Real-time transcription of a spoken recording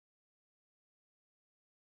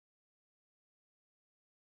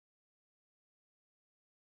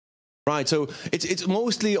Right, so it's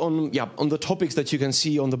mostly on the topics that you can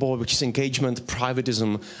see on the board, which is engagement,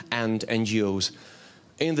 privatism, and NGOs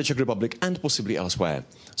in the Czech Republic and possibly elsewhere.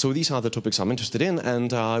 So these are the topics I'm interested in,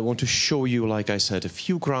 and I want to show you, like I said, a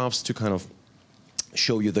few graphs to kind of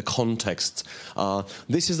show you the context.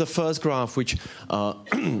 This is the first graph, which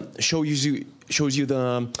shows you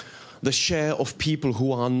the share of people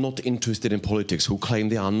who are not interested in politics, who claim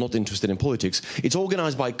they are not interested in politics. It's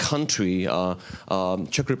organized by country.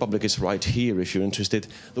 Czech Republic is right here, if you're interested.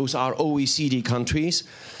 Those are OECD countries.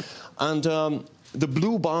 And the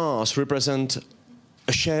blue bars represent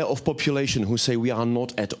a share of population who say we are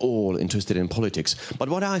not at all interested in politics. But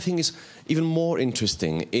what I think is even more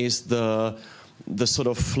interesting is the sort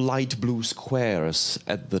of light blue squares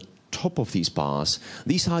at the top of these bars.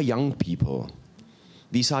 These are young people.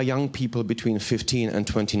 These are young people between 15 and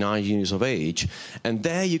 29 years of age. And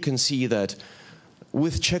there you can see that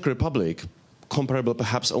with Czech Republic, comparable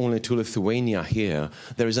perhaps only to Lithuania here,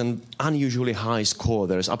 there is an unusually high score.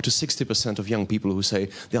 There is up to 60% of young people who say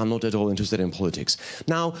they are not at all interested in politics.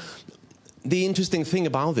 Now, the interesting thing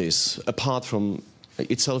about this, apart from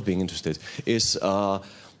itself being interested, is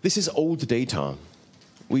this is old data.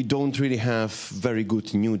 We don't really have very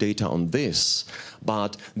good new data on this,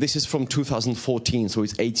 but this is from 2014, so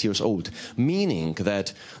it's 8 years old, meaning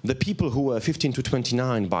that the people who were 15 to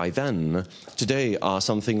 29 by then, today are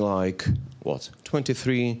something like, what,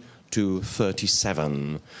 23 to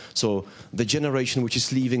 37. So the generation which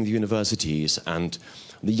is leaving the universities and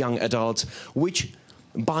the young adults, which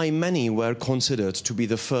by many were considered to be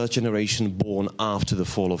the first generation born after the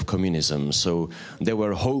fall of communism. So there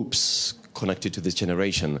were hopes connected to this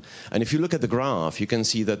generation. And if you look at the graph, you can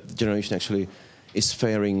see that the generation actually is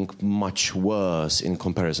faring much worse in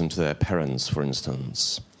comparison to their parents, for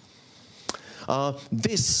instance.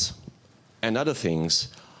 This and other things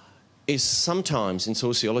is sometimes in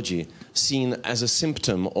sociology seen as a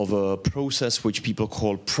symptom of a process which people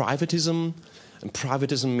call privatism. And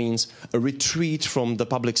privatism means a retreat from the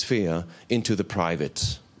public sphere into the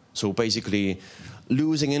private. So basically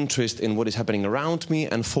losing interest in what is happening around me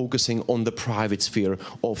and focusing on the private sphere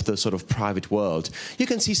of the sort of private world. You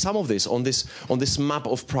can see some of this on this map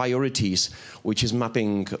of priorities, which is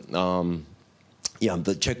mapping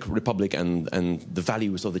the Czech Republic and the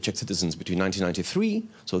values of the Czech citizens between 1993,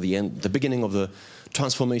 so the beginning of the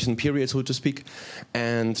transformation period, so to speak,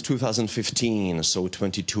 and 2015, so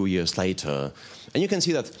 22 years later. And you can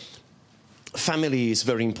see that family is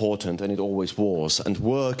very important, and it always was, and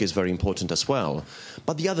work is very important as well.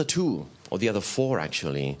 But the other two, or the other four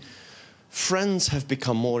actually, friends have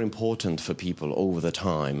become more important for people over the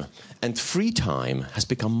time, and free time has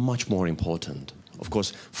become much more important. Of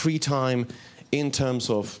course, free time in terms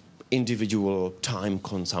of individual time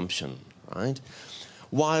consumption, right?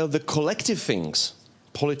 While the collective things,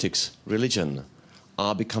 politics, religion,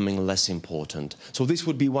 are becoming less important. So this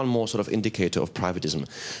would be one more sort of indicator of privatism.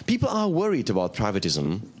 People are worried about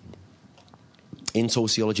privatism in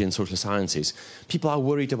sociology and social sciences. People are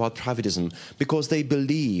worried about privatism because they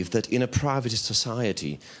believe that in a privatist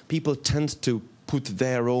society, people tend to put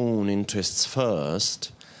their own interests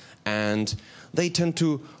first, and they tend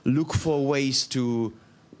to look for ways to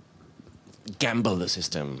gamble the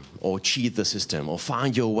system or cheat the system or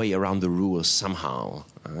find your way around the rules somehow,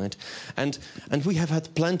 right? And we have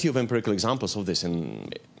had plenty of empirical examples of this in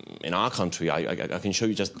our country. I can show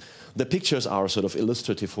you just the pictures are sort of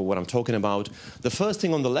illustrative for what I'm talking about. The first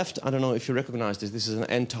thing on the left, I don't know if you recognize this. This is an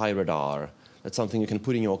anti-radar. That's something you can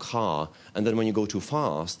put in your car, and then when you go too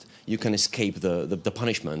fast, you can escape the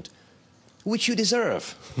punishment, which you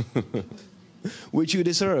deserve. Which you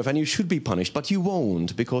deserve, and you should be punished, but you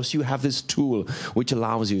won't, because you have this tool which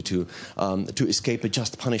allows you to escape a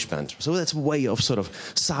just punishment. So that's a way of sort of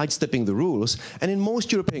sidestepping the rules. And in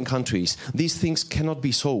most European countries, these things cannot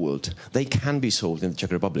be sold. They can be sold in the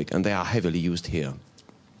Czech Republic, and they are heavily used here.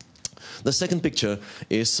 The second picture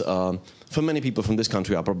is, for many people from this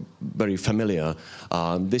country, are very familiar.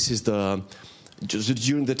 This is just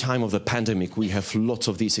during the time of the pandemic, we have lots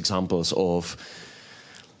of these examples of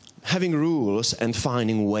having rules and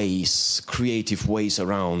finding ways, creative ways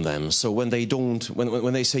around them. So when they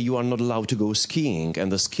when they say you are not allowed to go skiing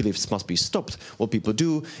and the ski lifts must be stopped, what people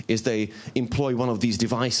do is they employ one of these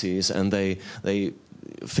devices, and they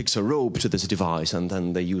fix a rope to this device, and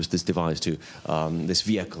then they use this device to this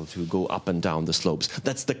vehicle to go up and down the slopes.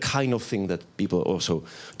 That's the kind of thing that people also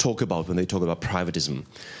talk about when they talk about privatism.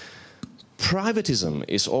 Privatism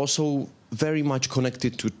is also very much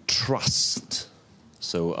connected to trust.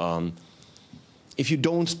 So if you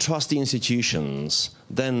don't trust the institutions,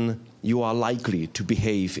 then you are likely to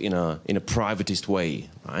behave in a privatist way,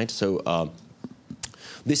 right? So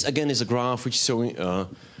This again is a graph which is showing the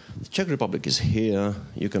Czech Republic is here.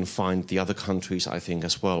 You can find the other countries, I think,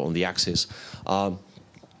 as well on the axis.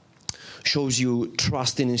 Shows you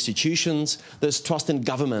trust in institutions. There's trust in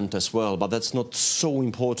government as well, but that's not so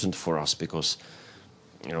important for us because,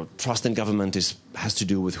 you know, trust in government has to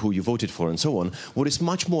do with who you voted for and so on. What is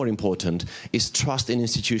much more important is trust in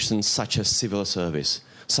institutions such as civil service,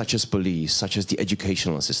 such as police, such as the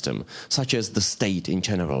educational system, such as the state in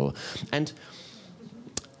general. And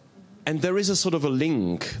there is a sort of a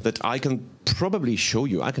link that I can probably show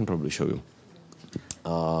you.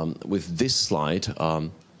 With this slide.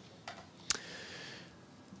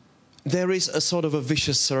 There is a sort of a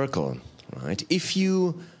vicious circle, right? If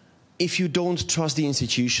you don't trust the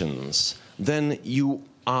institutions, then you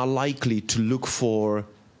are likely to look for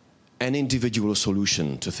an individual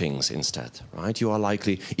solution to things instead, right? You are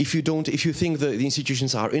likely, if you think the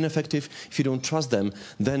institutions are ineffective, if you don't trust them,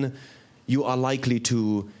 then you are likely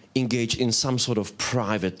to engage in some sort of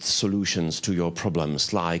private solutions to your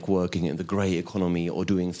problems, like working in the grey economy or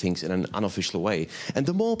doing things in an unofficial way. And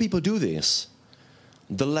the more people do this,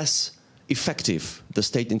 the less effective the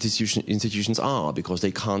state institutions are, because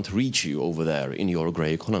they can't reach you over there in your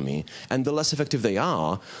grey economy. And the less effective they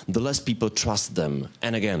are, the less people trust them.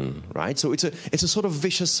 And again, right? So it's a sort of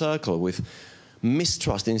vicious circle with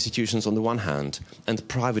mistrust in institutions on the one hand and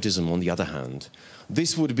privatism on the other hand.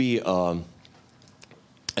 This would be an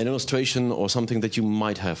illustration or something that you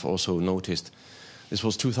might have also noticed. This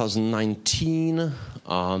was 2019,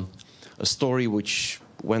 a story which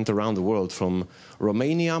went around the world from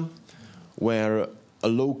Romania, where a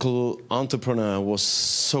local entrepreneur was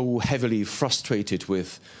so heavily frustrated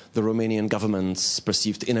with the Romanian government's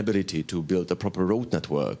perceived inability to build a proper road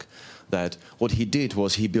network that what he did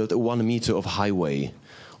was he built a 1 meter of highway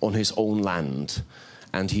on his own land,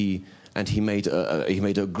 and he made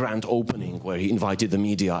a grand opening where he invited the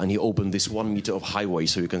media, and he opened this 1 meter of highway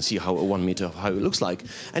so you can see how a 1 meter of highway looks like.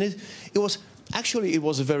 And it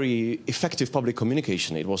was a very effective public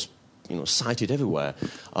communication. It was, you know, cited everywhere.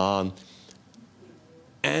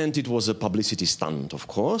 And it was a publicity stunt, of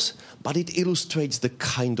course, but it illustrates the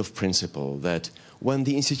kind of principle that when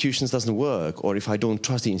the institutions doesn't work, or if I don't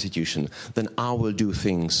trust the institution, then I will do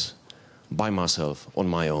things by myself on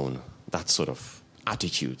my own. That sort of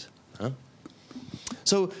attitude. Huh?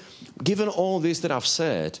 So, given all this that I've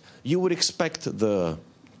said, you would expect the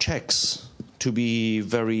Czechs to be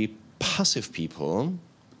very passive people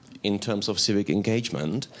in terms of civic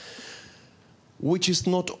engagement, which is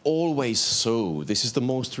not always so. This is the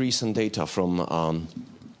most recent data from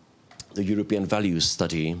the European Values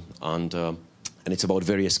Study, and it's about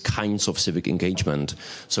various kinds of civic engagement.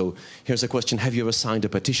 So here's a question: have you ever signed a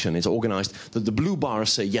petition? It's organized. The blue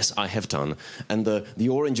bars say, yes, I have done, and the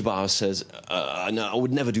orange bar says, no, I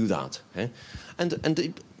would never do that. Okay?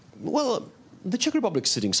 Well, the Czech Republic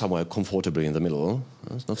is sitting somewhere comfortably in the middle.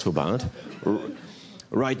 It's not so bad.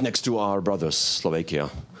 Right next to our brothers, Slovakia.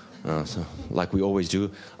 So, like we always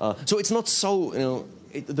do. So it's not so, you know,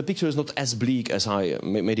 the picture is not as bleak as I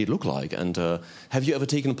made it look like. And have you ever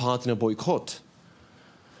taken part in a boycott?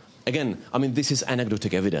 Again, I mean, this is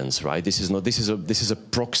anecdotal evidence, right? This is a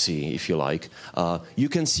proxy, if you like. You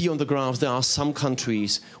can see on the graphs there are some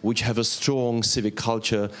countries which have a strong civic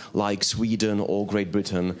culture, like Sweden or Great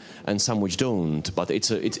Britain, and some which don't. But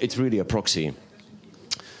it's really a proxy.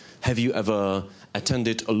 Have you ever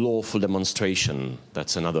attended a lawful demonstration?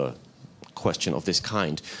 That's another question of this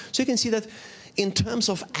kind. So you can see that in terms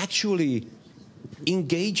of actually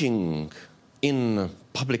engaging in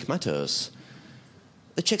public matters,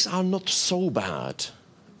 the Czechs are not so bad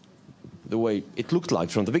the way it looked like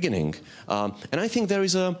from the beginning. And I think there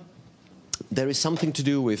is something to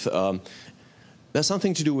do with there's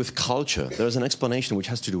something to do with culture. There is an explanation which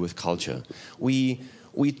has to do with culture. We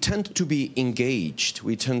tend to be engaged.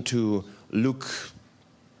 We tend to look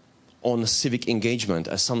on civic engagement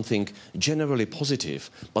as something generally positive,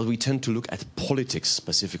 but we tend to look at politics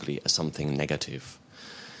specifically as something negative.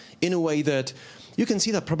 In a way that you can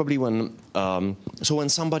see that probably when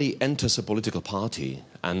somebody enters a political party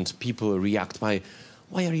and people react by,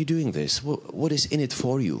 why are you doing this? What is in it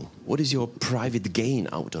for you? What is your private gain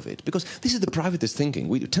out of it? Because this is the privatist thinking.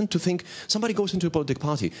 We tend to think somebody goes into a political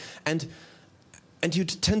party and you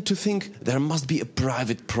tend to think there must be a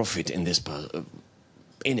private profit in this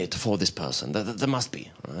in it for this person. There must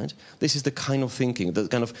be, right? This is the kind of thinking, the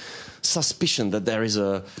kind of suspicion that there is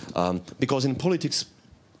because in politics,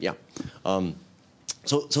 yeah.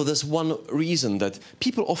 So there's one reason that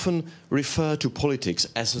people often refer to politics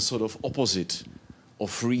as a sort of opposite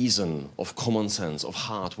of reason, of common sense, of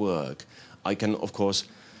hard work. I can, of course,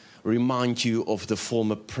 remind you of the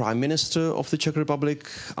former Prime Minister of the Czech Republic,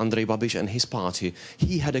 Andrej Babiš, and his party.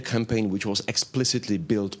 He had a campaign which was explicitly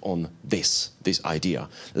built on this idea.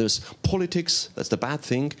 There's politics, that's the bad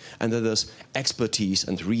thing, and then there's expertise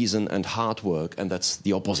and reason and hard work, and that's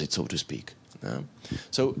the opposite, so to speak.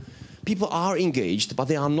 So people are engaged, but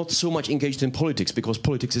they are not so much engaged in politics, because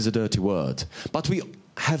politics is a dirty word. But we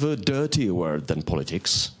have a dirtier word than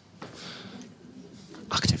politics.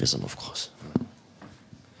 Activism, of course.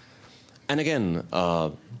 And again,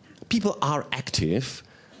 people are active,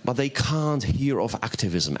 but they can't hear of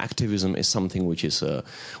activism. Activism is something which is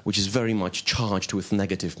very much charged with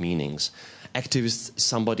negative meanings. Activist is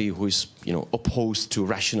somebody who is, opposed to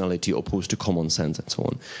rationality, opposed to common sense, and so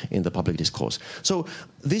on in the public discourse. So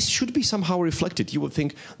this should be somehow reflected. You would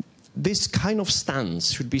think this kind of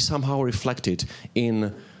stance should be somehow reflected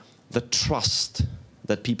in the trust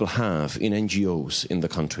that people have in NGOs in the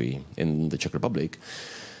country, in the Czech Republic.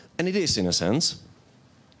 And it is, in a sense.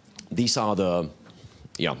 These are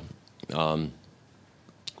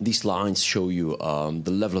these lines show you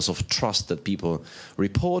the levels of trust that people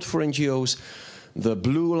report for NGOs. The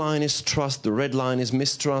blue line is trust, the red line is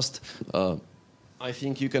mistrust. I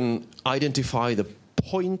think you can identify the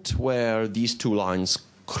point where these two lines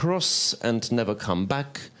cross and never come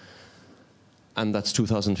back, and that's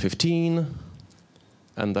 2015,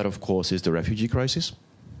 and that, of course, is the refugee crisis.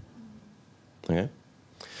 Okay.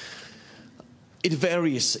 It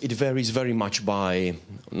varies very much by,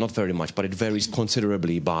 not very much, but it varies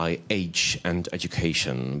considerably by age and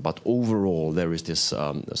education. But overall, there is this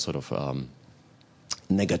sort of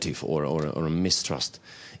negative or a mistrust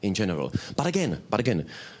in general. But again,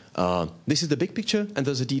 this is the big picture, and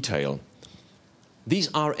there's a detail. These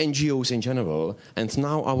are NGOs in general, and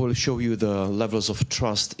now I will show you the levels of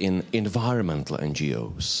trust in environmental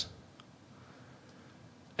NGOs.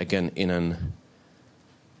 Again, in an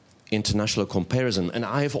international comparison, and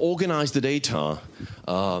I have organized the data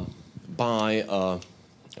by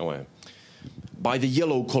the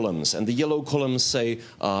yellow columns, and the yellow columns say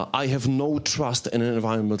I have no trust in an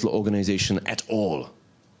environmental organization at all,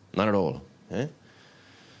 not at all. Eh?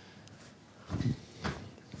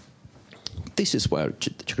 This is where the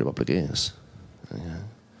Czech Republic is.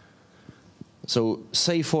 So,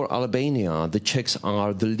 say for Albania, the Czechs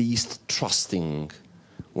are the least trusting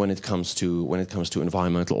when it comes to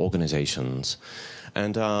environmental organizations,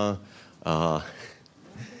 and can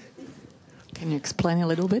you explain a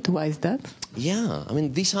little bit why is that? Yeah, I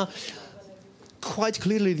mean, these are quite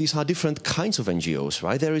clearly different kinds of NGOs,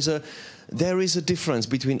 right? There is a difference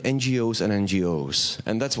between NGOs and NGOs,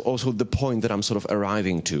 and that's also the point that I'm sort of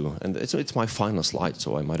arriving to. And it's my final slide,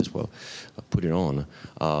 so I might as well put it on.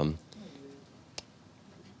 No,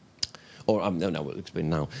 we'll explain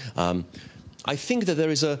now. I think that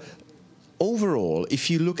there is overall,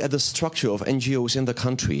 if you look at the structure of NGOs in the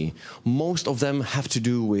country, most of them have to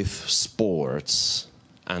do with sports,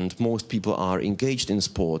 and most people are engaged in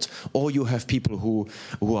sports. Or you have people who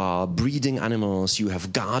are breeding animals, you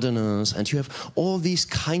have gardeners, and you have all these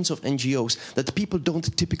kinds of NGOs that people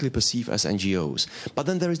don't typically perceive as NGOs. But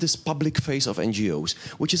then there is this public face of NGOs,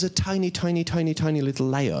 which is a tiny, tiny, tiny, tiny little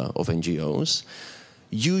layer of NGOs,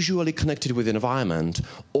 usually connected with the environment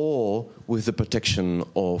or with the protection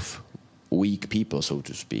of weak people, so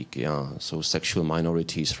to speak, so sexual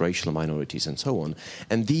minorities, racial minorities, and so on.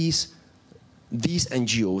 And these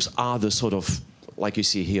NGOs are the sort of, like you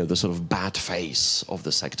see here, the sort of bad face of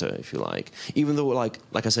the sector, if you like. Even though, like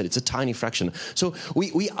I said, it's a tiny fraction. So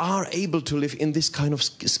we are able to live in this kind of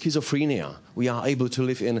schizophrenia. We are able to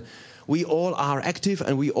live in. We all are active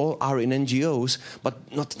and we all are in NGOs, but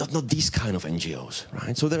not these kind of NGOs,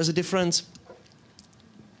 right? So there's a difference.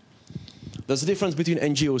 There's a difference between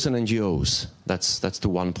NGOs and NGOs. That's the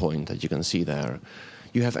one point that you can see there.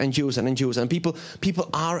 You have NGOs, and people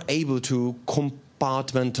are able to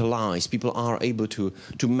compartmentalize. People are able to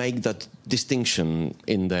make that distinction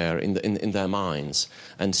in their minds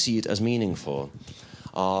and see it as meaningful.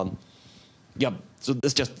 So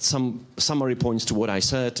there's just some summary points to what I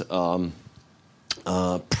said.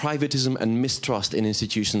 Privatism and mistrust in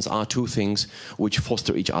institutions are two things which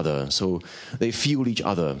foster each other. So they fuel each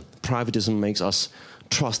other. Privatism makes us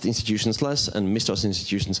trust institutions less, and mistrust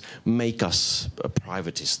institutions make us a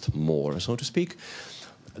privatist more, so to speak.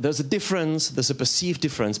 There's a perceived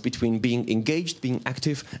difference between being engaged, being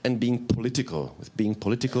active, and being political. Being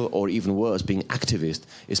political, or even worse, being activist,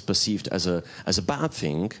 is perceived as a bad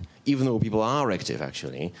thing, even though people are active,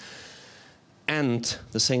 actually. And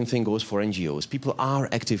the same thing goes for NGOs. People are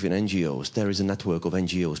active in NGOs. There is a network of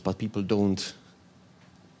NGOs, but people don't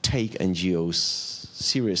take NGOs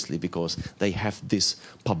seriously because they have this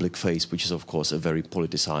public face, which is, of course, a very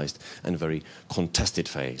politicized and very contested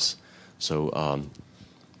face. So,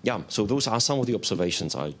 yeah, so those are some of the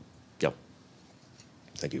observations. Yeah.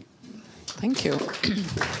 Thank you. Thank you.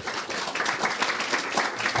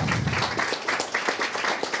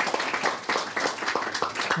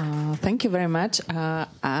 Thank you very much.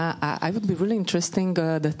 I would be really interesting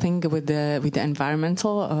the thing with the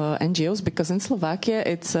environmental NGOs, because in Slovakia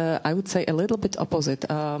it's I would say a little bit opposite.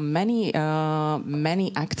 Many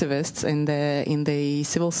activists in the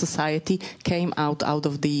civil society came out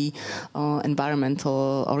of the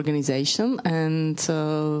environmental organization, and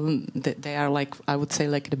they are like, I would say,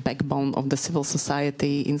 like the backbone of the civil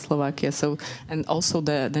society in Slovakia. So, and also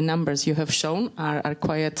the numbers you have shown are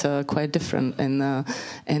quite different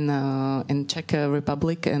in Czech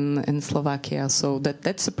Republic and in Slovakia. So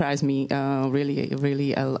that surprised me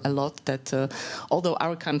really a lot. That although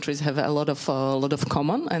our countries have a lot of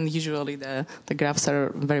common, and usually the graphs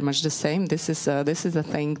are very much the same, this is a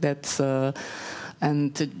thing that's.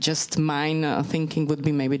 And just mine thinking would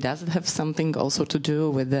be, maybe does it have something also to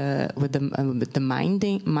do with the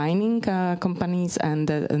mining companies and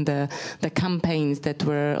the campaigns that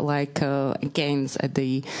were like against at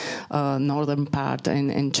the northern part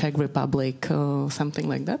in Czech Republic, something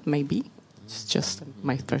like that? Maybe it's just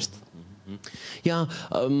my first. Yeah.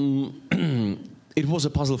 It was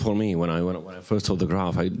a puzzle for me when I first saw the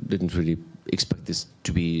graph. I didn't really expect this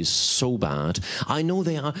to be so bad. I know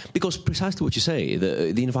they are, because precisely what you say,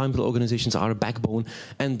 the environmental organizations are a backbone,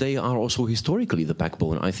 and they are also historically the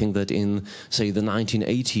backbone. I think that in, say, the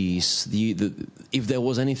 1980s, if there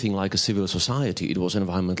was anything like a civil society, it was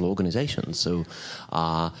environmental organizations. So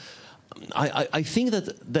I think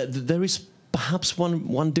that there is perhaps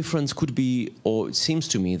one difference could be, or it seems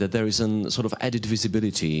to me, that there is a sort of added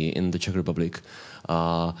visibility in the Czech Republic,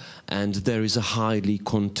 and there is a highly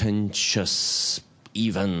contentious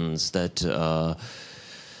events that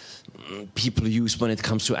people use when it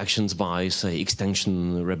comes to actions by, say,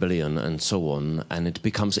 Extinction Rebellion and so on, and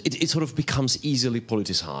it sort of becomes easily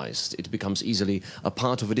politicized. It becomes easily a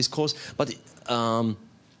part of a discourse. But the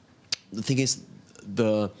thing is,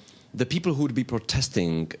 the people who would be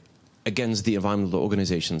protesting against the environmental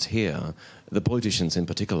organizations here, the politicians in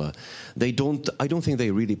particular, I don't think they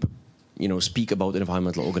really, speak about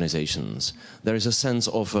environmental organizations. There is a sense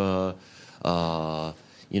of,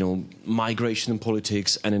 migration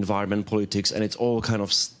politics and environment politics, and it's all kind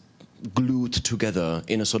of glued together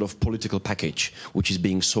in a sort of political package, which is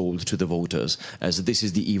being sold to the voters as this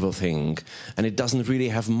is the evil thing, and it doesn't really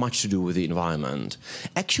have much to do with the environment.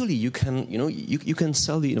 Actually, you can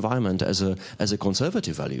sell the environment as a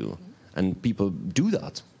conservative value, and people do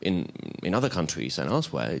that in other countries and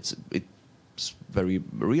elsewhere. It's very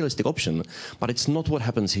realistic option, but it's not what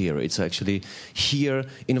happens here. It's actually here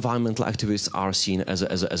environmental activists are seen as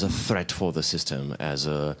a threat for the system, as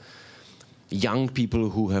young people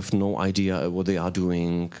who have no idea what they are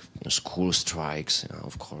doing, school strikes,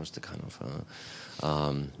 of course, the kind of,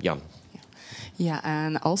 yeah. Yeah,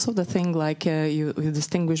 and also the thing, like you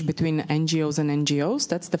distinguish between NGOs and NGOs.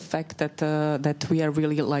 That's the fact that we are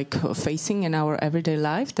really like facing in our everyday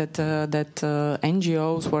life. That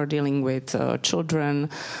NGOs who are dealing with children,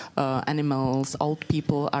 animals, old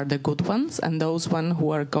people are the good ones, and those one who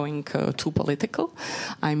are going too political.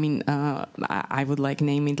 I mean, I would like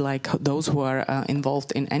name it like those who are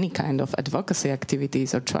involved in any kind of advocacy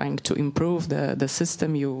activities or trying to improve the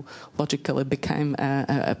system. You logically become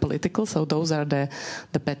political. So those are the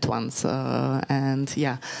bad ones, and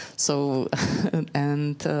yeah, so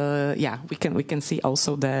and yeah, we can see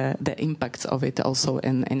also the impacts of it also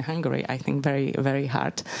in Hungary. I think very, very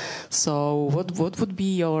hard. So what would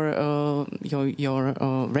be your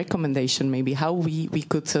recommendation, maybe how we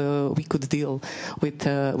could deal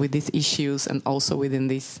with these issues, and also within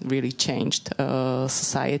this really changed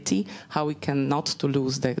society, how we can not to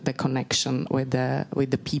lose the connection with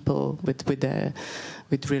the people, with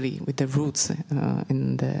the roots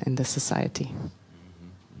in the society.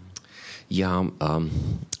 Yeah,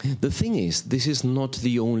 the thing is, this is not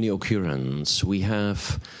the only occurrence. We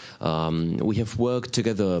have worked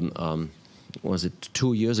together. Was it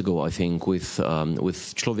 2 years ago? I think with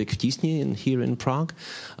Člověk v tísni here in Prague.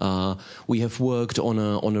 We have worked on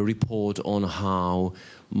a report on how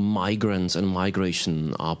migrants and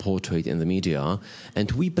migration are portrayed in the media,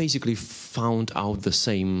 and we basically found out the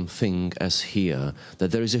same thing as here,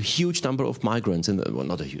 that there is a huge number of migrants not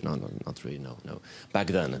really, back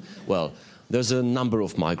then. Well, there's a number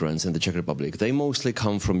of migrants in the Czech Republic. They mostly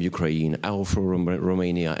come from Ukraine or from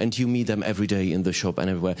Romania, and you meet them every day in the shop and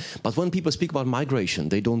everywhere. But when people speak about migration,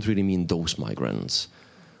 they don't really mean those migrants.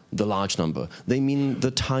 the large number. They mean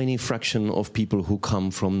the tiny fraction of people who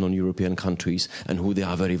come from non-European countries and who they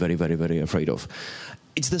are very, very, very, very afraid of.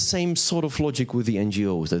 It's the same sort of logic with the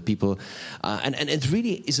NGOs, that people, and it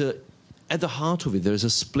really is at the heart of it, there is a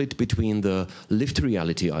split between the lived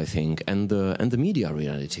reality, I think, and the media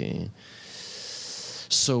reality.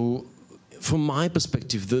 So, from my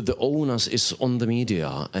perspective, the onus is on the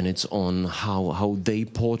media, and it's on how they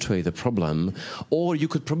portray the problem. Or you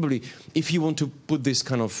could probably, if you want to put this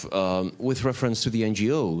kind of, with reference to the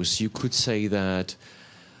NGOs, you could say that,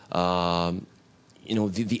 you know,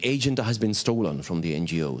 the agenda has been stolen from the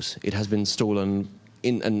NGOs. It has been stolen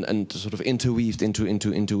and sort of interweaved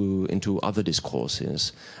into other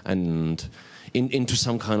discourses and into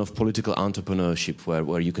some kind of political entrepreneurship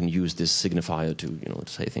where you can use this signifier to, you know,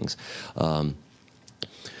 to say things.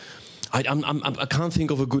 I can't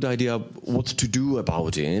think of a good idea what to do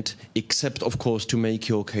about it, except, of course, to make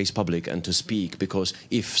your case public and to speak, because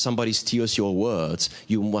if somebody steals your words,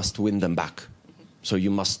 you must win them back. So you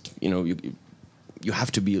must, you know, you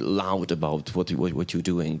have to be loud about what you're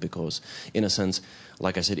doing, because, in a sense,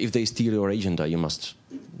 like I said, if they steal your agenda, you must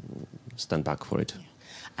stand back for it.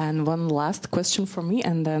 And one last question for me,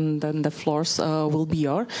 and then the floors will be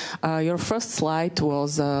yours. Your first slide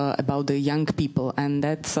was about the young people, and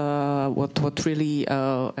that's what really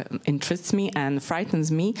interests me and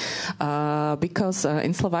frightens me, because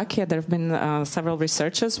in Slovakia there have been several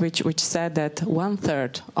researchers which said that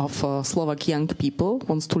 1/3 of Slovak young people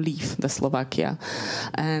wants to leave the Slovakia,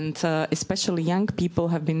 and especially young people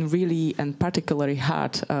have been really and particularly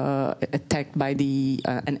hard attacked by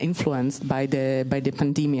and influenced by the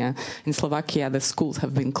pandemic. In Slovakia, the schools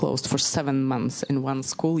have been closed for 7 months in one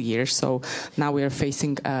school year, so now we are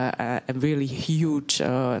facing a really huge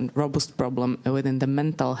and robust problem within the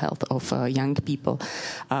mental health of young people.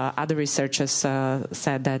 Other researchers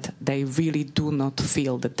said that they really do not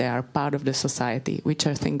feel that they are part of the society, which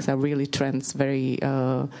I think are really trends very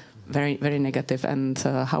very negative, and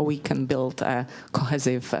how we can build a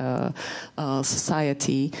cohesive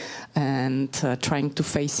society, and trying to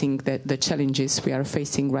facing the challenges we are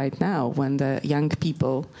facing right now, when the young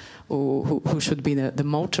people who should be the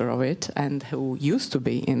motor of it, and who used to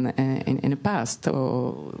be in the past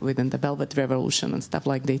within the Velvet Revolution and stuff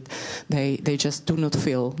like that, they just do not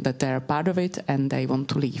feel that they are part of it, and they want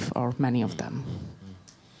to leave, or many of them.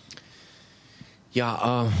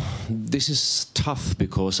 Yeah, this is tough,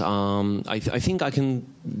 because I think I can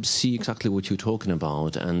see exactly what you're talking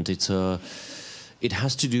about, and it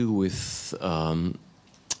has to do with,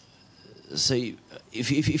 say,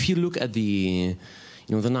 if you look at the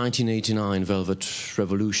 1989 Velvet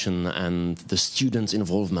Revolution and the students'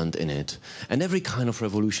 involvement in it, and every kind of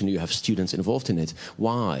revolution you have students involved in it.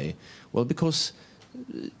 Why? Well, because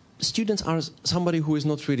students are somebody who is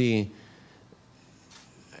not really.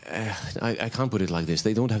 I can't put it like this.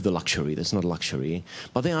 They don't have the luxury. That's not a luxury.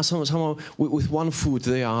 But they are somehow with one foot,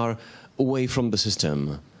 they are away from the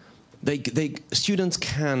system. Students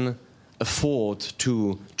can afford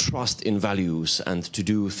to trust in values and to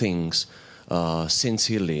do things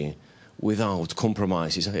sincerely, without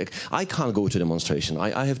compromises. I can't go to demonstration.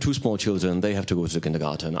 I have 2 small children. They have to go to the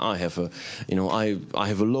kindergarten. I have I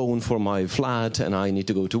have a loan for my flat, and I need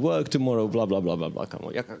to go to work tomorrow. Blah blah blah blah blah. Come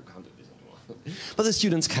on, I can't do this anymore. But the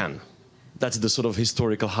students can. That's the sort of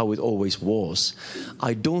historical how it always was.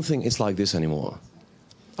 I don't think it's like this anymore.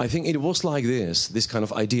 I think it was like this kind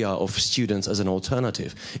of idea of students as an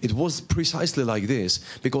alternative. It was precisely like this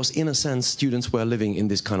because, in a sense, students were living in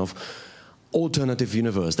this kind of alternative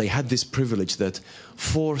universe. They had this privilege that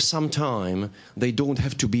for some time they don't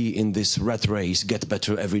have to be in this rat race, get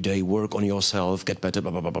better every day, work on yourself, get better,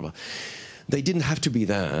 blah, blah, blah, blah. They didn't have to be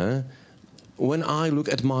there. When I look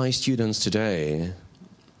at my students today,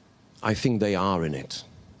 I think they are in it.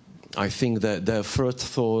 I think that their first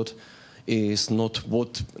thought is not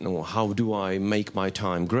how do I make my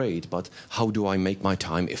time great, but how do I make my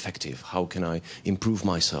time effective? How can I improve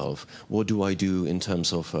myself? What do I do in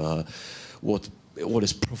terms of what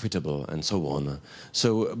is profitable and so on?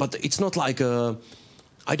 So, but it's not like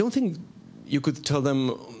I don't think you could tell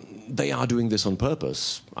them they are doing this on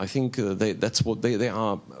purpose. I think that's what they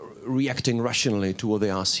are reacting rationally to what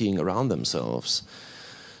they are seeing around themselves.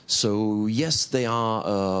 So yes, they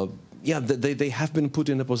are. They have been put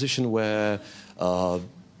in a position where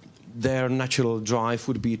their natural drive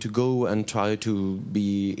would be to go and try to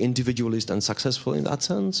be individualist and successful in that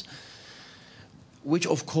sense, which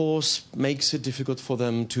of course makes it difficult for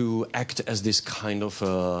them to act as this kind of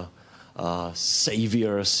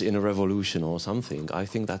saviors in a revolution or something. I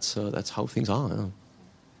think that's how things are. Yeah.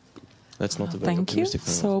 That's not a very Thank you. optimistic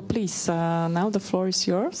thing. So please, now the floor is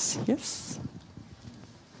yours. Yes.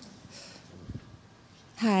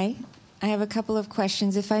 Hi. I have a couple of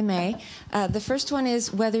questions, if I may. The first one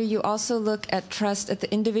is whether you also look at trust at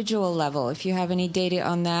the individual level, if you have any data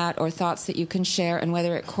on that or thoughts that you can share, and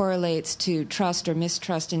whether it correlates to trust or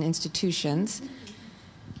mistrust in institutions.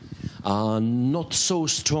 Not so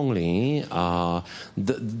strongly.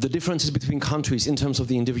 The differences between countries in terms of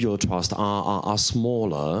the individual trust are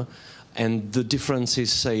smaller. And the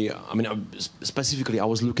differences, say, I mean, specifically, I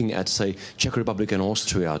was looking at, say, Czech Republic and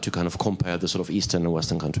Austria to kind of compare the sort of Eastern and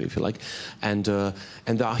Western country, if you like. And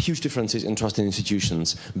there are huge differences in trust in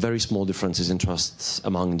institutions, very small differences in trusts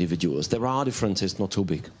among individuals. There are differences, not so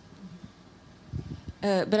big.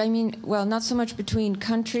 But I mean, well, not so much between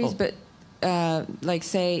countries, but like,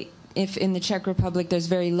 say, if in the Czech Republic there's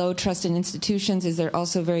very low trust in institutions, is there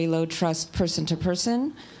also very low trust person to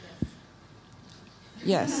person?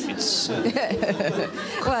 Yes. It's,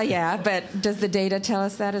 well, yeah, but does the data tell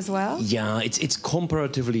us that as well? Yeah, it's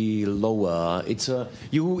comparatively lower. It's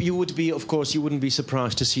you would be, of course, you wouldn't be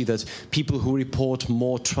surprised to see that people who report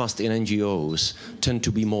more trust in NGOs tend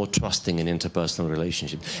to be more trusting in interpersonal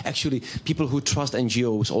relationships. Actually, people who trust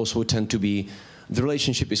NGOs also tend to be, the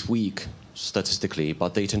relationship is weak statistically,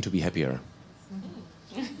 but they tend to be happier.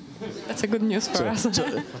 That's a good news for us.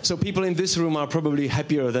 So people in this room are probably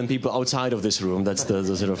happier than people outside of this room. That's the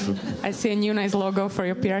sort of... I see a new nice logo for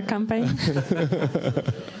your PR campaign.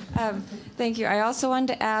 Thank you. I also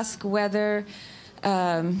wanted to ask whether...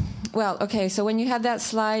 well, okay, so when you had that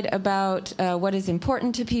slide about what is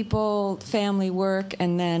important to people, family, work,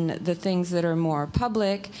 and then the things that are more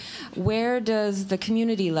public, where does the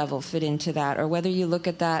community level fit into that, or whether you look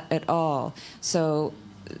at that at all? So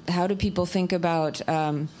how do people think about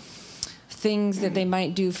things that they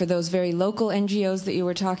might do for those very local NGOs that you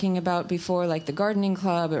were talking about before, like the gardening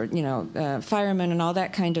club or, you know, firemen and all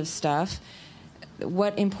that kind of stuff?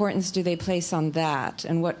 What importance do they place on that,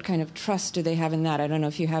 and what kind of trust do they have in that? I don't know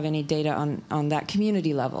if you have any data on that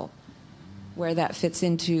community level, where that fits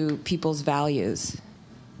into people's values.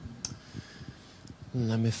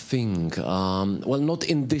 Let me think. Well, not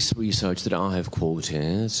in this research that I have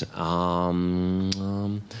quoted.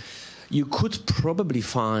 You could probably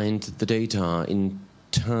find the data in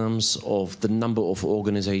terms of the number of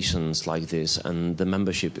organizations like this and the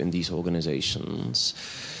membership in these organizations.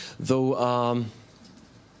 Though,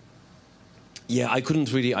 yeah, I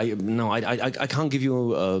couldn't really, I can't give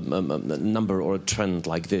you a number or a trend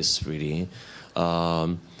like this, really.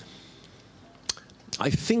 I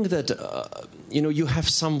think that you know, you have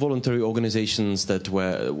some voluntary organizations that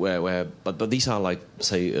but these are like,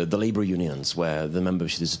 say, the labor unions, where the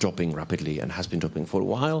membership is dropping rapidly and has been dropping for a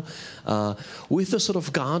while. With the sort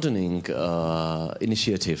of gardening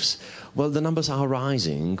initiatives, well, the numbers are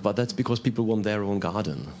rising, but that's because people want their own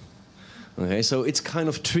garden. Okay, so it's kind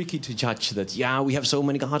of tricky to judge that, yeah, we have so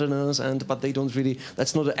many gardeners, but they don't really,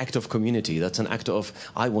 that's not an act of community, that's an act of,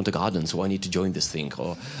 I want a garden, so I need to join this thing,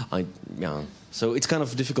 or, yeah. So it's kind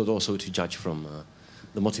of difficult also to judge from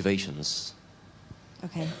the motivations.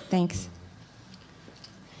 Okay, thanks.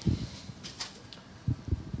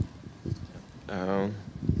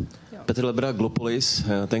 Petr Lebra, Glopolis.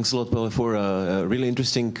 Thanks a lot, Pavel, for a really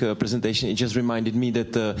interesting presentation. It just reminded me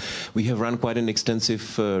that we have run quite an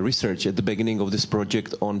extensive research at the beginning of this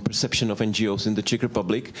project on perception of NGOs in the Czech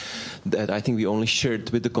Republic that I think we only shared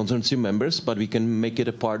with the consortium members, but we can make it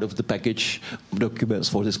a part of the package of documents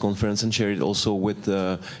for this conference and share it also with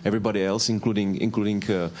everybody else, including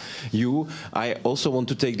you. I also want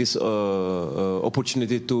to take this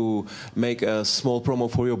opportunity to make a small promo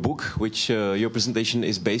for your book, which your presentation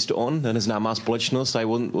is based on. Neznámá společnost. I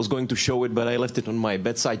was going to show it, but I left it on my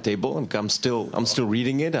bedside table, and I'm still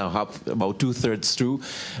reading it. I have about 2/3 through.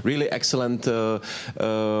 Really excellent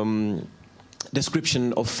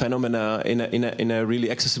description of phenomena in a really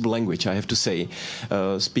accessible language, I have to say,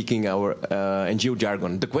 speaking our NGO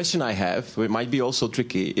jargon. The question I have, it might be also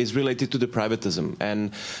tricky, is related to the privatism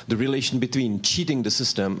and the relation between cheating the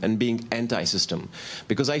system and being anti-system.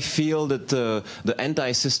 Because I feel that the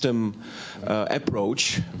anti-system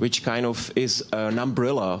approach, which kind of is an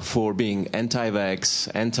umbrella for being anti-vax,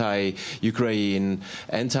 anti-Ukraine,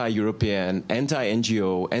 anti-European,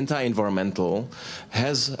 anti-NGO, anti-environmental,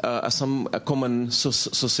 has some common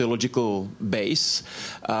sociological base,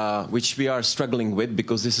 which we are struggling with,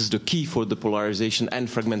 because this is the key for the polarization and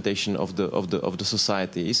fragmentation of the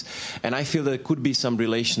societies. And I feel there could be some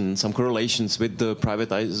relation, some correlations with the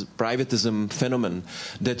privatism phenomenon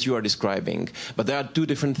that you are describing. But there are two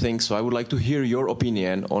different things, so I would like to hear your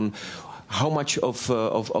opinion on how much of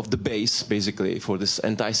the base, basically, for this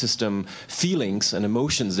anti-system feelings and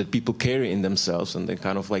emotions that people carry in themselves and they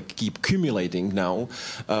kind of like keep accumulating now,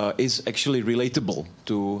 is actually relatable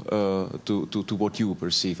to what you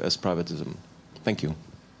perceive as privatism? Thank you.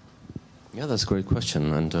 Yeah, that's a great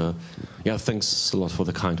question, and yeah, thanks a lot for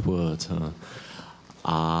the kind words.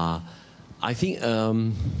 I think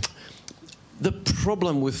the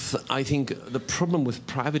problem with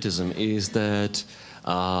privatism is that,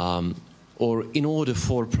 or in order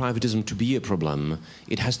for privatism to be a problem,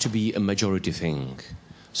 it has to be a majority thing.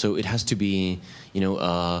 So it has to be, you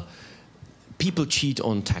know, people cheat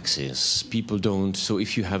on taxes. People don't. So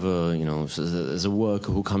if you have a, you know, there's a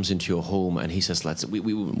worker who comes into your home and he says, let's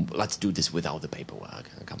do this without the paperwork.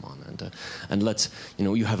 Come on, and let's, you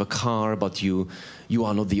know, you have a car, but you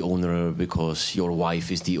are not the owner because your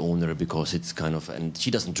wife is the owner because it's kind of, and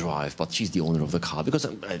she doesn't drive, but she's the owner of the car because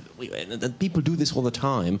people do this all the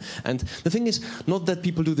time. And the thing is not that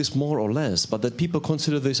people do this more or less, but that people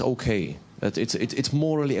consider this okay. That it's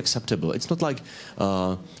morally acceptable. It's not like,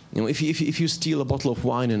 you know, if you steal a bottle of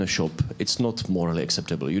wine in a shop, it's not morally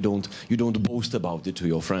acceptable. You don't boast about it to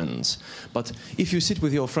your friends. But if you sit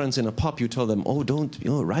with your friends in a pub, you tell them, oh, don't, you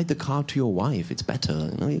know, ride the car to your wife. It's better.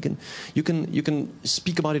 You know, you can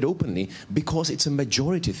speak about it openly because it's a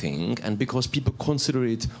majority thing and because people consider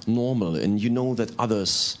it normal, and you know that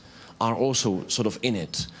others are also sort of in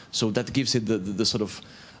it. So that gives it the sort of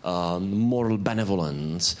moral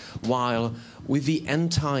benevolence, while with the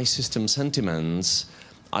anti-system sentiments,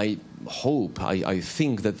 I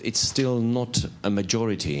think that it's still not a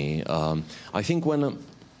majority. I think when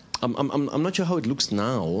I'm not sure how it looks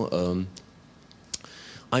now.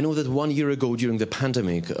 I know that 1 year ago during the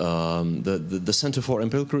pandemic, the Center for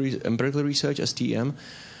Empirical Research, STEM,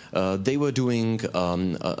 they were doing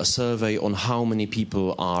a survey on how many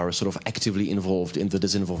people are sort of actively involved in the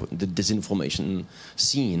disinformation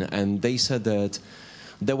scene, and they said that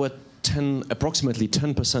there were approximately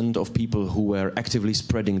 10% of people who were actively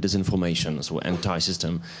spreading disinformation, so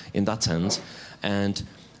anti-system in that sense, and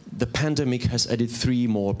the pandemic has added 3%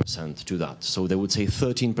 more to that. So they would say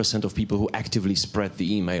 13% of people who actively spread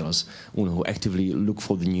the emails, who actively look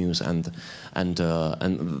for the news and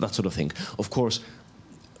that sort of thing. Of course,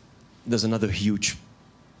 there's another huge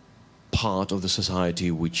part of the society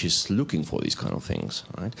which is looking for these kind of things,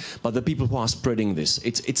 right? But the people who are spreading this,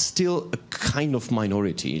 it's still a kind of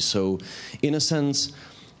minority. So, in a sense,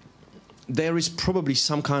 there is probably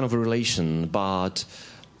some kind of a relation, but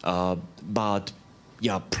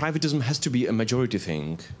yeah, privatism has to be a majority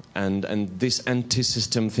thing, and this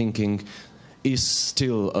anti-system thinking is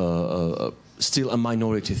still a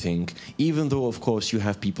minority thing, even though, of course, you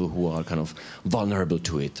have people who are kind of vulnerable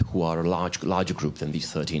to it, who are a larger group than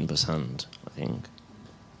these 13%, I think.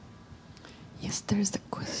 Yes, there's the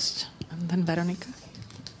question. And then Veronica.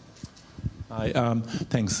 Hi,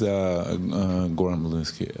 thanks, Goran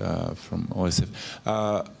Mlinsky from OSF.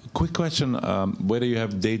 Quick question, whether you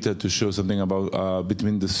have data to show something about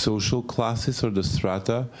between the social classes or the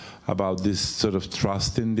strata about this sort of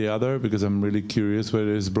trust in the other, because I'm really curious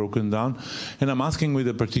whether it's broken down. And I'm asking with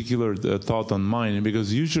a particular thought on mind,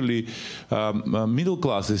 because usually middle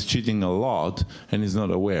class is cheating a lot and is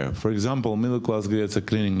not aware. For example, middle class gets a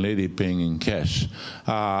cleaning lady paying in cash,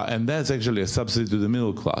 and that's actually a subsidy to the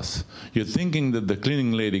middle class. You're thinking that the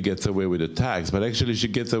cleaning lady gets away with a tax, but actually she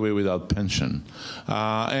gets away without pension.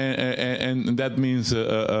 And that means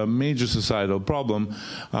a major societal problem.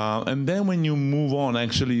 And then when you move on,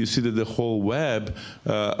 actually you see that the whole web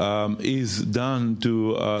is done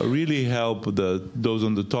to really help those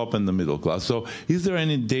on the top and the middle class. So is there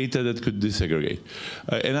any data that could disaggregate?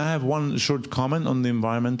 And I have one short comment on the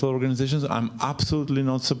environmental organizations. I'm absolutely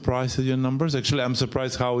not surprised at your numbers. Actually, I'm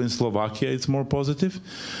surprised how in Slovakia it's more positive.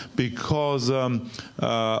 Because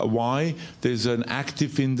why? There's an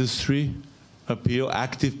active industry appeal,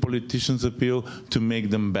 active politicians appeal to make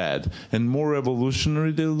them bad. And more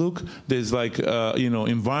revolutionary they look, there's like,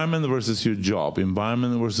 environment versus your job,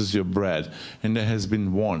 environment versus your bread. And that has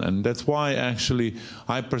been won. And that's why actually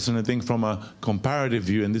I personally think from a comparative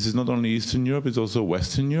view, and this is not only Eastern Europe, it's also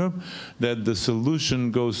Western Europe, that the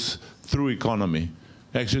solution goes through economy.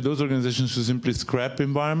 Actually, those organizations should simply scrap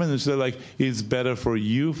environment and say, like, it's better for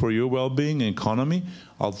you, for your well-being, economy,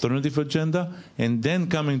 alternative agenda, and then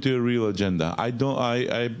coming to a real agenda. I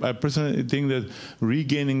personally think that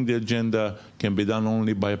regaining the agenda can be done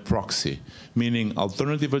only by proxy, meaning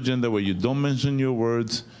alternative agenda where you don't mention your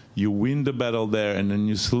words, you win the battle there, and then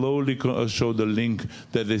you slowly show the link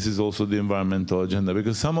that this is also the environmental agenda.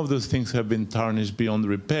 Because some of those things have been tarnished beyond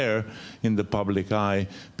repair in the public eye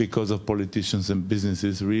because of politicians and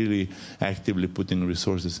businesses really actively putting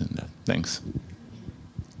resources in that. Thanks.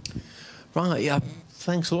 Right, yeah,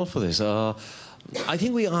 thanks a lot for this. I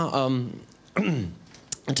think we are,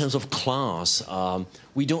 in terms of class,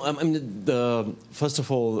 we don't, I mean, first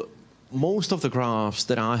of all, most of the graphs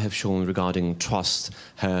that I have shown regarding trust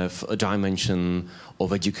have a dimension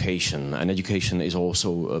of education, and education is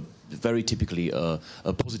also very typically a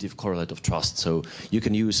positive correlate of trust. So you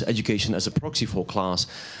can use education as a proxy for class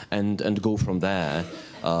and go from there.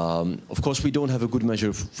 Of course, we don't have a good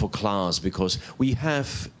measure for class because we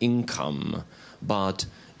have income, but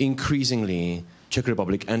increasingly Czech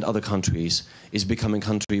Republic and other countries is becoming a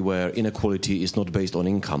country where inequality is not based on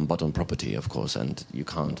income but on property, of course, and you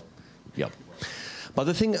can't. Yeah, but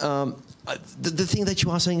the thing that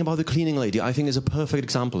you are saying about the cleaning lady, I think, is a perfect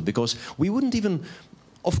example, because we wouldn't even.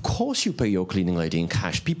 Of course, you pay your cleaning lady in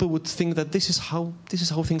cash. People would think that this is how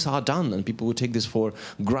things are done, and people would take this for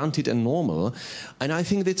granted and normal. And I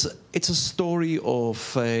think it's a story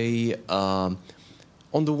of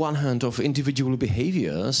on the one hand, of individual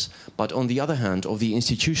behaviors, but on the other hand, of the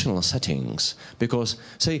institutional settings. Because,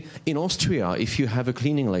 say, in Austria, if you have a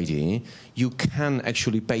cleaning lady, you can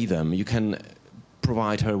actually pay them. You can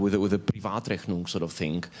provide her with a Privatrechnung sort of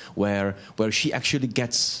thing, where she actually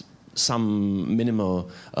gets some minimal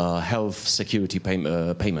health security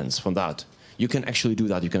payments from that. You can actually do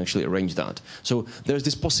that. You can actually arrange that. So there's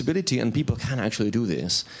this possibility, and people can actually do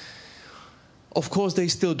this. Of course, they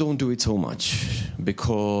still don't do it so much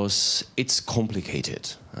because it's complicated.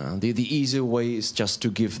 The easier way is just to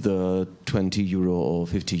give the 20 euro or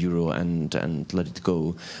 50 euro and let it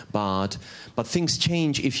go. But things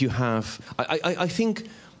change if you have. I think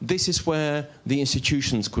this is where the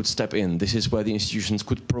institutions could step in. This is where the institutions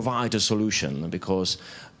could provide a solution, because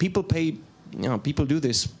people pay. People do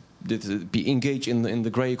this. Engage in the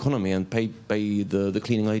grey economy and pay the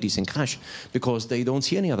cleaning ladies in cash because they don't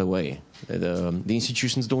see any other way. The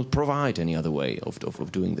institutions don't provide any other way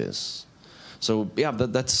of doing this. So yeah,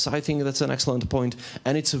 I think that's an excellent point,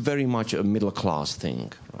 and it's very much a middle class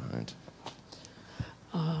thing, right?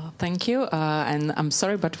 Thank you, and I'm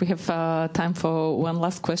sorry, but we have time for one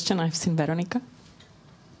last question. I've seen Veronica.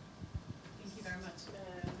 Thank you very much.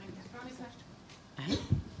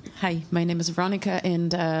 Hi, my name is Veronica,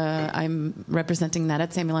 and I'm representing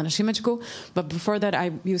Nadace Milana Šimečku. But before that,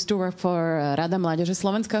 I used to work for Rada Mládeže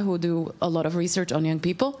Slovenska, who do a lot of research on young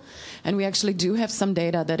people. And we actually do have some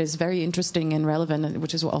data that is very interesting and relevant,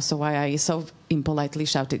 which is also why I so impolitely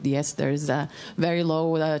shouted yes. There's a very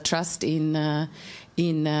low trust in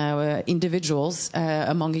individuals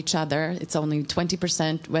among each other. It's only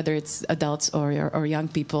 20%, whether it's adults or young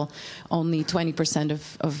people. Only 20%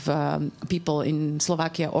 of people in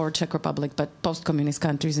Slovakia or Czech Republic, but post-communist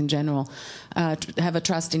countries in general, have a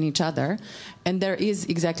trust in each other. And there is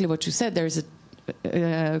exactly what you said. There's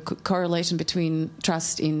a correlation between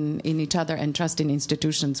trust in each other and trust in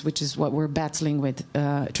institutions, which is what we're battling with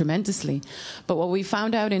tremendously. But what we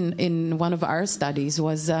found out in one of our studies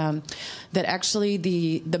was that actually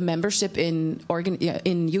the membership in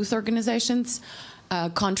youth organizations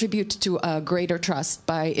contribute to a greater trust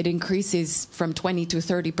it increases from 20 to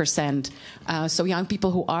 30%. So young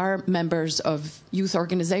people who are members of youth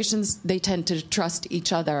organizations, they tend to trust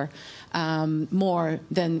each other more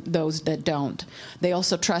than those that don't. They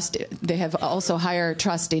have also higher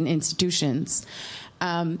trust in institutions.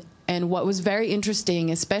 And what was very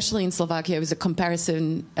interesting, especially in Slovakia, was a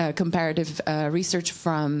comparative research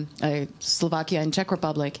from Slovakia and Czech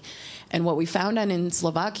Republic. And what we found out in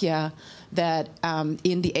Slovakia, that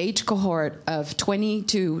in the age cohort of 20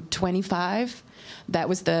 to 25, that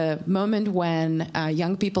was the moment when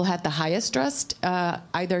young people had the highest trust,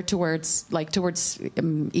 either towards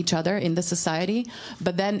each other in the society,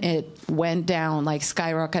 but then it went down,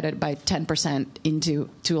 skyrocketed by 10% to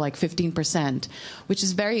 15%, which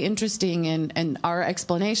is very interesting. And our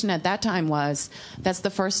explanation at that time was that's the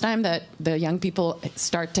first time that the young people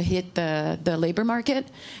start to hit the labor market.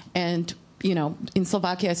 And in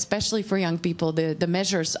Slovakia, especially for young people, the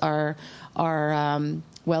measures are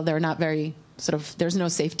they're not very. There's no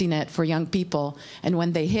safety net for young people, and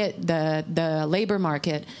when they hit the labor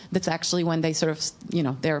market, that's actually when they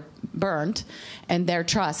they're burned, and their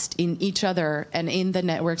trust in each other and in the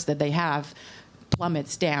networks that they have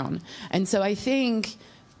plummets down. And so I think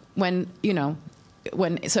when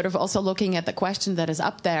also looking at the question that is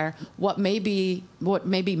up there, what may be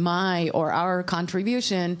my or our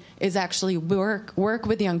contribution is actually work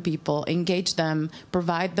with young people, engage them,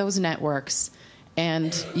 provide those networks,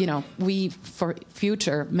 And, we, for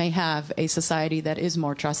future, may have a society that is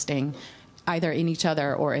more trusting, either in each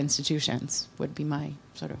other or institutions, would be my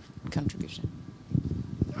sort of contribution.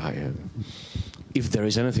 If there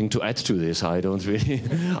is anything to add to this, I don't really.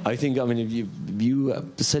 I think, you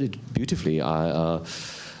said it beautifully. Of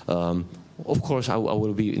course, I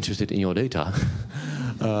will be interested in your data.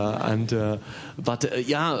 The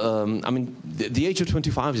age of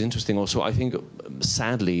 25 is interesting also. I think,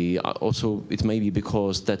 sadly, also it may be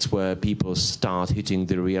because that's where people start hitting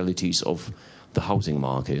the realities of the housing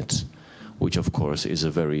market, which, of course, is a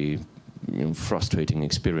very frustrating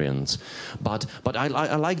experience, but I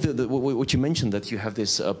like what you mentioned, that you have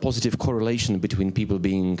this positive correlation between people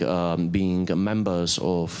being members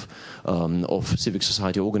of civic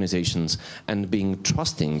society organizations and being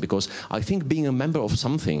trusting, because I think being a member of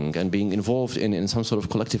something and being involved in some sort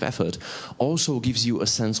of collective effort also gives you a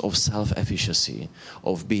sense of self-efficacy,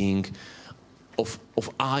 of being. Of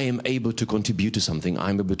I am able to contribute to something,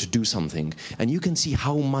 I'm able to do something. And you can see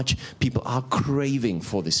how much people are craving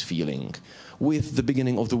for this feeling. With the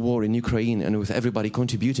beginning of the war in Ukraine and with everybody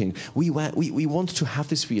contributing, we want to have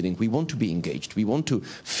this feeling. We want to be engaged. We want to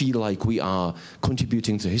feel like we are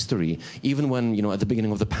contributing to history. Even when, at the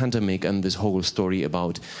beginning of the pandemic and this whole story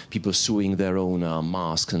about people sewing their own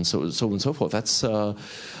masks and so on and so forth. That's,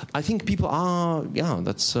 I think people are,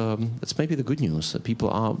 that's maybe the good news. That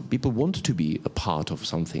people want to be a part of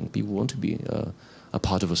something. People want to be a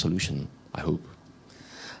part of a solution, I hope.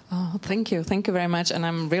 Oh, thank you very much, and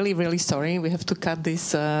I'm really, really sorry we have to cut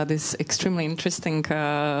this extremely interesting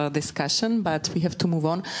discussion, but we have to move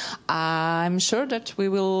on. I'm sure that we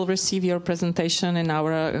will receive your presentation in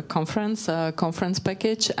our conference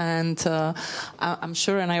package, and I'm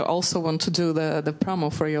sure, and I also want to do the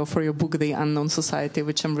promo for your book, The Unknown Society,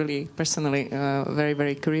 which I'm really personally very,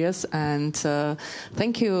 very curious. And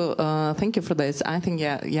thank you for this. I think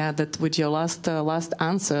that with your last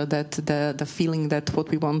answer, that the feeling that what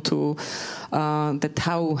we want to that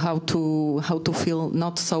how to feel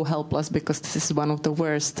not so helpless, because this is one of the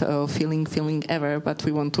worst feeling ever, but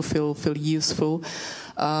we want to feel useful,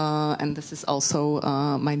 and this is also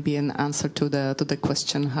might be an answer to the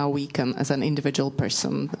question how we can, as an individual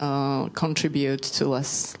person, contribute to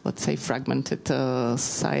less, let's say, fragmented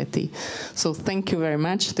society. So thank you very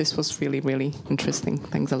much. This was really, really interesting.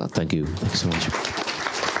 Thanks a lot. Thank you. Thanks so much.